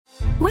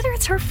Whether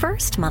it's her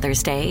first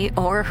Mother's Day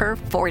or her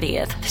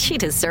 40th, she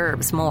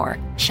deserves more.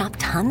 Shop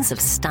tons of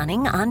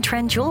stunning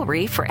on-trend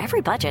jewelry for every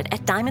budget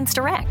at Diamonds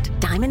Direct.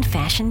 Diamond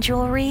fashion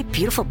jewelry,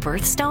 beautiful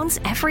birthstones,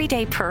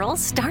 everyday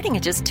pearls starting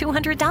at just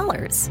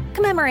 $200.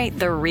 Commemorate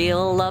the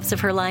real loves of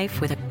her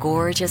life with a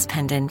gorgeous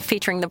pendant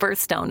featuring the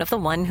birthstone of the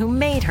one who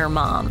made her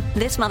mom.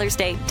 This Mother's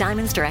Day,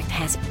 Diamonds Direct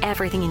has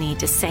everything you need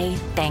to say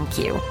thank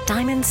you.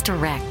 Diamonds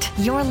Direct.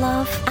 Your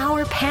love,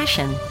 our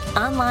passion.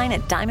 Online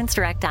at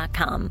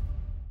diamondsdirect.com.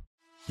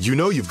 You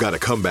know you've got a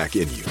comeback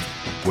in you.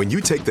 When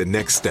you take the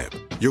next step,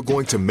 you're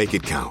going to make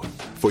it count.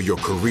 For your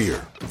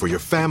career, for your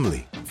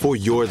family, for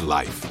your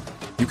life.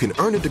 You can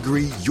earn a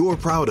degree you're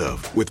proud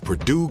of with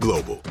Purdue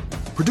Global.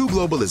 Purdue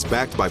Global is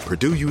backed by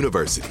Purdue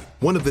University,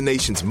 one of the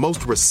nation's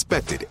most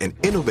respected and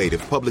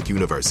innovative public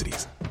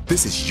universities.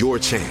 This is your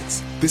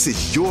chance. This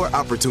is your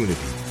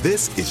opportunity.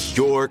 This is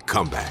your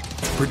comeback.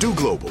 Purdue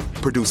Global,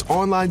 Purdue's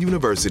online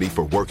university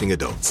for working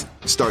adults.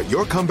 Start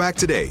your comeback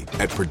today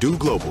at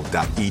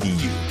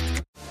purdueglobal.edu.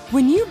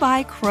 When you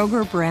buy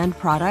Kroger brand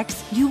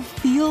products, you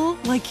feel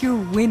like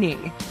you're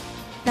winning.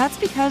 That's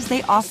because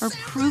they offer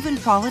proven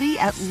quality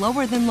at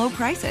lower than low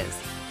prices.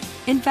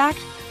 In fact,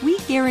 we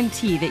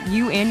guarantee that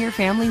you and your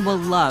family will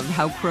love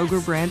how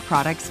Kroger brand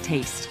products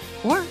taste,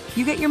 or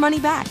you get your money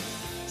back.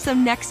 So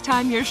next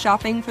time you're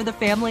shopping for the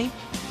family,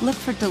 look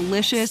for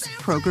delicious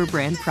Kroger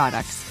brand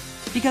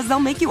products, because they'll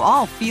make you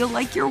all feel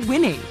like you're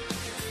winning.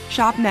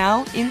 Shop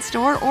now,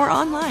 in-store, or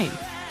online.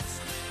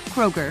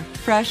 Kroger,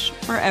 fresh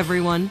for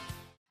everyone.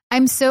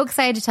 I'm so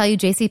excited to tell you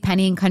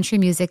JCPenney and country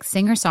music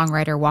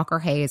singer-songwriter Walker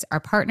Hayes are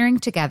partnering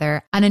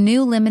together on a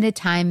new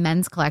limited-time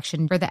men's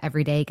collection for the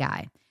everyday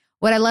guy.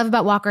 What I love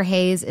about Walker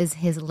Hayes is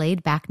his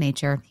laid-back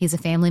nature. He's a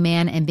family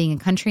man, and being a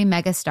country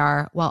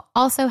megastar while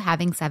also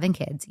having 7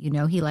 kids, you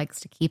know he likes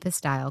to keep his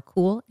style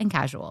cool and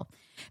casual.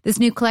 This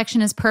new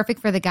collection is perfect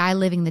for the guy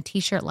living the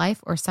t-shirt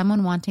life or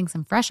someone wanting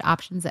some fresh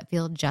options that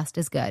feel just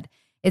as good.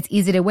 It's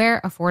easy to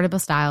wear, affordable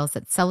styles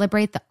that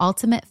celebrate the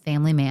ultimate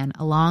family man,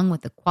 along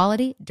with the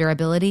quality,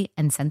 durability,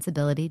 and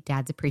sensibility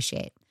dads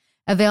appreciate.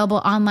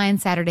 Available online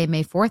Saturday,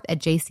 May 4th at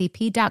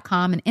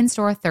jcp.com and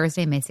in-store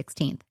Thursday, May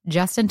 16th.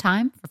 Just in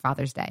time for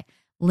Father's Day.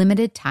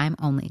 Limited time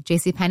only.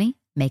 JCPenney,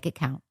 make it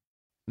count.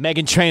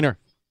 Meghan Trainor,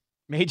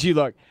 Made You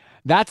Look.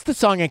 That's the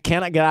song I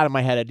cannot get out of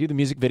my head. I do the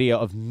music video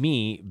of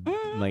me,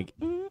 like,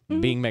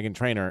 being Meghan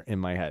Trainor in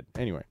my head.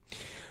 Anyway.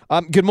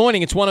 Good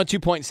morning. It's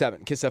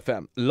 102.7 KISS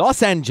FM.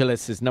 Los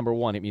Angeles is number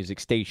 1 hit music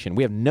station.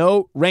 We have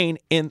no rain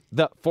in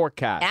the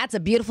forecast. That's a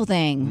beautiful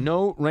thing.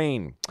 No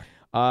rain.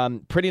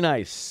 Pretty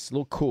nice. A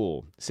little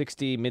cool.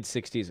 60,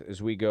 mid-60s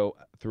as we go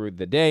through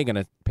the day. Going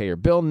to pay your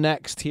bill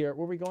next here.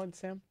 Where are we going,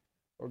 Sam?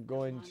 We're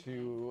going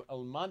to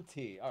El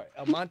Monte. All right,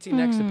 El Monte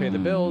next to pay the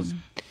bills.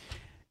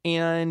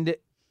 And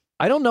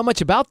I don't know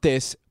much about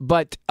this,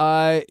 but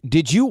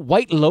did you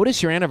White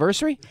Lotus your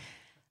anniversary?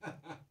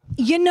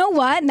 You know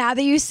what? Now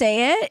that you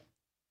say it.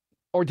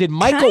 Or did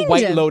Michael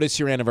White Lotus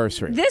your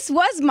anniversary? This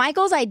was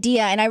Michael's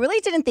idea, and I really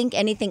didn't think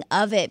anything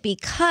of it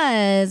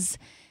because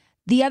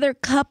the other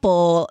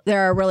couple,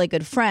 they're really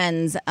good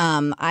friends.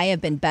 I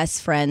have been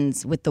best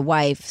friends with the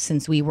wife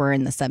since we were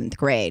in the 7th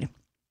grade.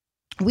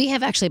 We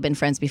have actually been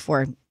friends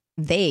before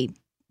the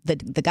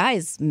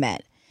guys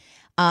met.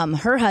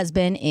 Her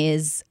husband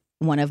is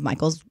one of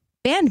Michael's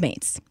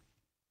bandmates.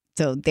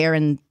 So they're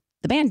in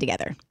the band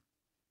together.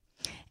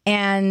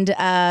 And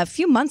a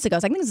few months ago, I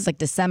think this is like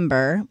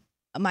December,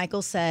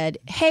 Michael said,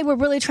 hey, we're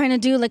really trying to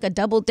do like a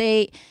double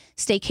date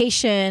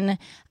staycation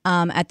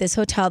at this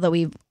hotel that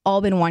we've all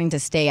been wanting to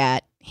stay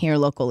at here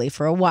locally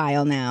for a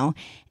while now.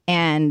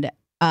 And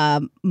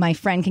my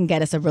friend can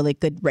get us a really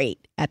good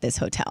rate at this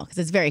hotel because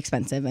it's very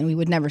expensive and we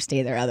would never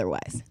stay there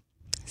otherwise.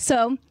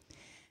 So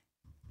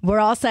we're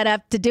all set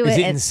up to do it. Is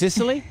it in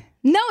Sicily?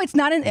 No, it's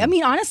not. I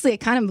mean, honestly, it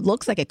kind of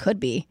looks like it could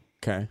be.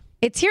 Okay.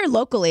 It's here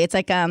locally. It's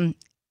like,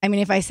 I mean,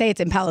 if I say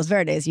it's in Palos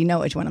Verdes, you know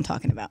which one I'm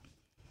talking about.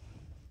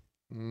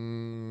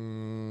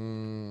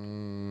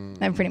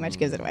 That pretty much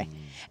gives it away.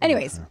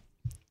 Anyways,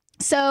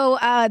 so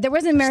there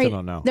wasn't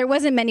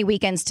many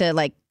weekends to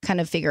like kind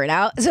of figure it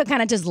out. So it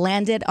kind of just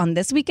landed on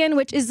this weekend,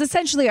 which is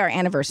essentially our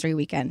anniversary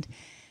weekend.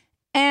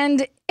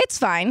 And it's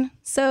fine.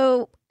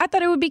 So I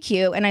thought it would be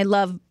cute. And I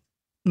love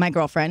my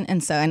girlfriend.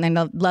 And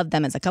I love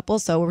them as a couple.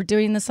 So we're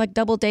doing this like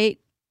double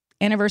date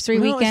anniversary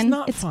weekend.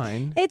 It's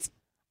fine.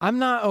 I'm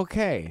not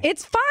okay.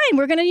 It's fine.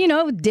 We're going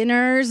to,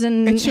 dinners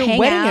and it's your hang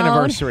wedding out.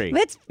 anniversary.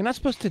 You're not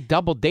supposed to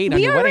double date on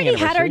your wedding anniversary.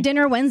 We already had our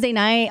dinner Wednesday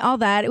night, all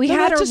that. We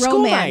had our romance.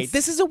 School night.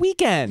 This is a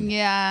weekend.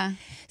 Yeah.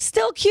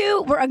 Still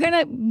cute. We're going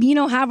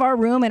to, have our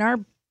room and our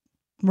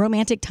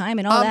romantic time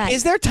and all that.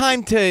 Is there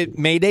time to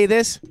Mayday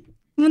this?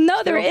 Well,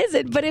 no, there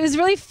isn't. But it was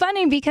really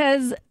funny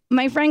because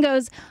my friend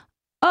goes,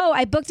 oh,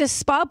 I booked a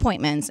spa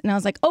appointment. And I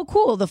was like, oh,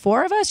 cool. The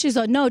 4 of us? She's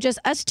like, no, just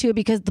us 2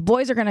 because the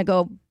boys are going to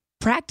go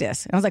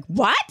practice. And I was like,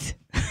 what?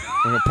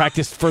 We're gonna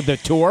practice for the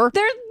tour?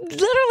 They're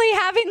literally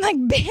having like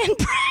band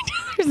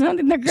practice or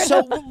something. They're gonna...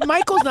 So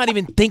Michael's not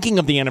even thinking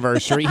of the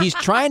anniversary. He's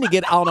trying to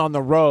get out on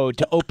the road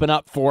to open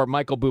up for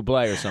Michael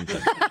Bublé or something.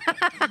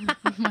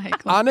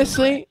 Michael.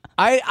 Honestly,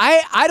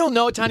 I don't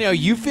know, Tanya, how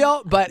you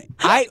feel, but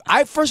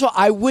I first of all,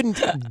 I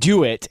wouldn't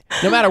do it,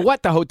 no matter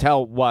what the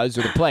hotel was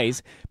or the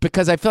place,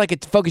 because I feel like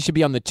its focus should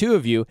be on the two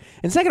of you.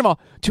 And second of all,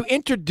 to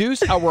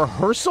introduce a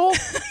rehearsal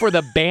for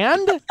the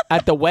band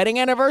at the wedding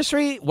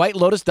anniversary, White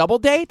Lotus double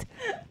date,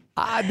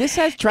 this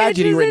has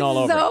tragedy written all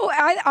over it. So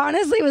I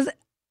honestly was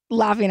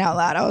laughing out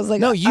loud. I was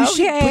like, No, you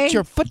should okay. put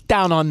your foot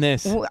down on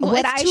this. Well,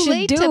 What it's I too should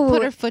late do, to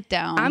put her foot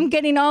down. I'm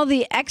getting all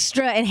the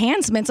extra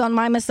enhancements on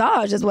my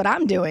massage is what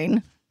I'm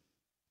doing.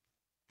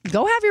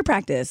 Go have your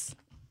practice.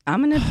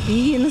 I'm going to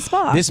be in the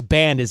spa. This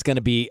band is going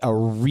to be a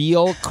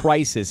real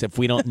crisis if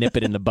we don't nip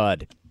it in the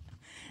bud.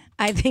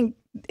 I think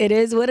it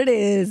is what it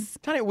is.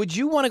 Tanya, would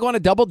you want to go on a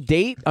double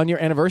date on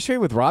your anniversary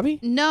with Robbie?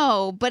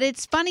 No, but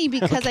it's funny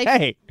because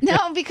Okay.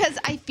 because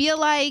I feel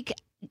like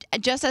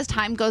just as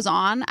time goes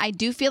on, I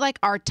do feel like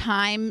our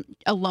time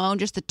alone,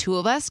 just the two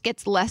of us,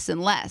 gets less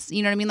and less.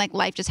 You know what I mean? Like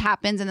life just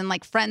happens, and then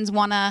like friends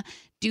want to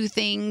do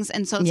things,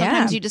 and so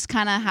sometimes you just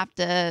kind of have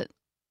to.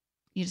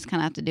 You just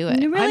kind of have to do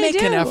it. You really I make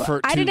do. an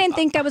effort I to- didn't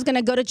think I was going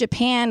to go to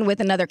Japan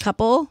with another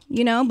couple,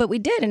 but we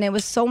did, and it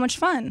was so much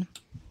fun.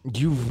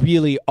 You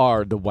really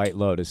are the White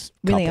Lotus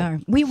couple. Really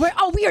are. We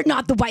are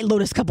not the White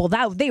Lotus couple.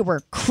 They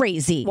were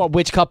crazy. Well,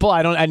 which couple?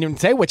 I didn't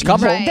say which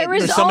couple. Right.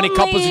 There's so many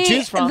couples to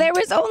choose from. There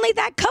was only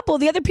that couple.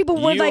 The other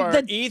people were you like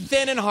are the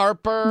Ethan and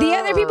Harper. The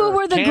other people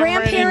were the Cameron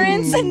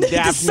grandparents and the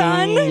Daphne.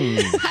 son.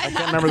 I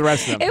can't remember the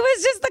rest of them. It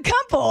was just the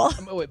couple.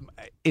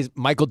 Is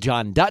Michael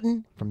John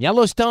Dutton from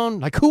Yellowstone?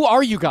 Like, who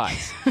are you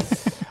guys?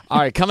 All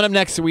right, coming up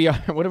next,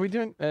 what are we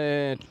doing?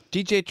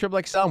 DJ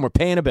Triple XL, and we're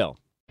paying a bill.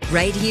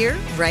 Right here,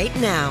 right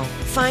now.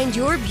 Find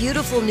your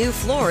beautiful new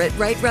floor at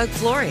Right Rug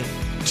Flooring.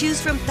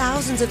 Choose from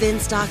thousands of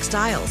in-stock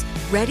styles,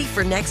 ready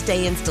for next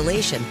day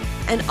installation,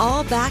 and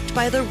all backed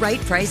by the right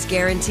price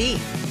guarantee.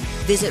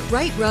 Visit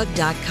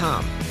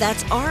rightrug.com.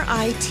 That's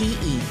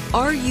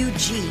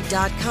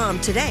RITERUG.com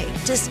today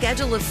to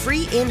schedule a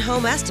free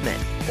in-home estimate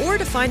or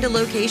to find a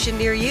location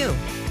near you.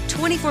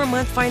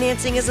 24-month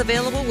financing is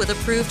available with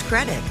approved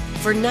credit.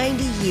 For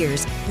 90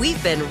 years,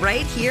 we've been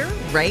right here,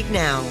 right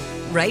now.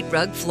 Right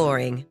Rug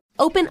Flooring.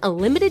 Open a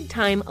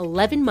limited-time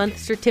 11-month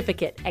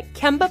certificate at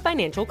Kemba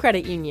Financial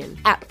Credit Union.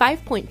 At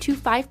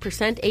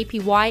 5.25%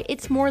 APY,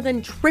 it's more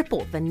than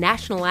triple the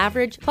national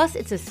average, plus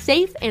it's a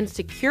safe and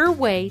secure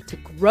way to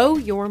grow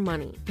your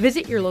money.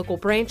 Visit your local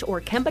branch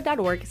or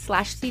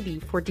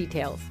kemba.org/CD for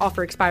details.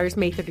 Offer expires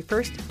May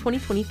 31st,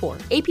 2024.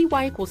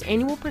 APY equals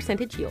annual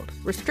percentage yield.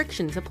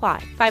 Restrictions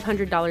apply.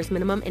 $500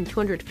 minimum and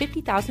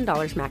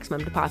 $250,000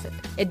 maximum deposit.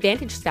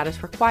 Advantage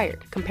status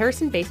required.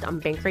 Comparison based on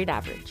bank rate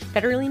average.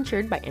 Federally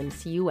insured by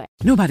NCUA.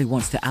 Nobody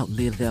wants to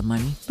outlive their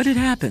money, but it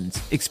happens,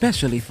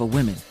 especially for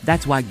women.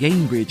 That's why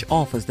Gainbridge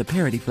offers the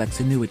Parity Flex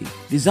annuity,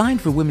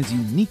 designed for women's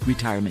unique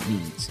retirement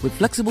needs, with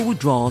flexible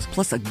withdrawals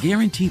plus a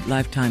guaranteed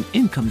lifetime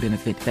income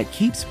benefit that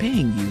keeps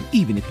paying you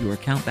even if your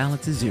account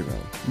balance is zero.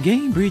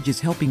 Gainbridge is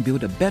helping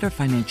build a better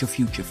financial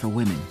future for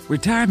women.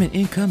 Retirement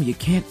income you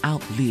can't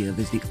outlive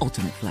is the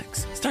ultimate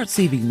flex. Start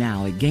saving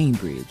now at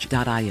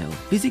Gainbridge.io.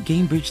 Visit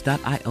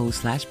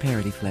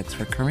Gainbridge.io/ParityFlex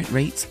for current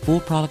rates, full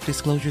product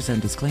disclosures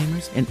and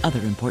disclaimers, and other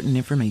important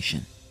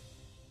information.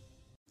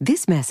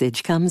 This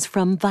message comes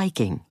from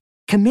Viking,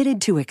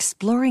 committed to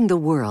exploring the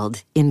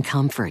world in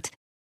comfort.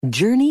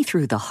 Journey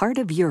through the heart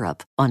of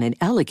Europe on an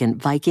elegant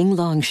Viking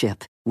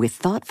longship with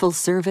thoughtful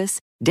service,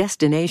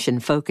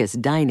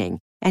 destination-focused dining,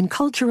 and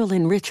cultural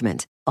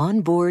enrichment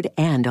on board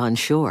and on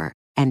shore.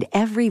 And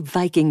every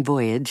Viking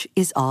voyage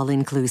is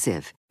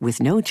all-inclusive, with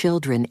no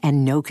children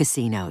and no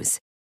casinos.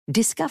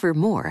 Discover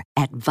more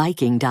at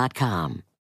Viking.com.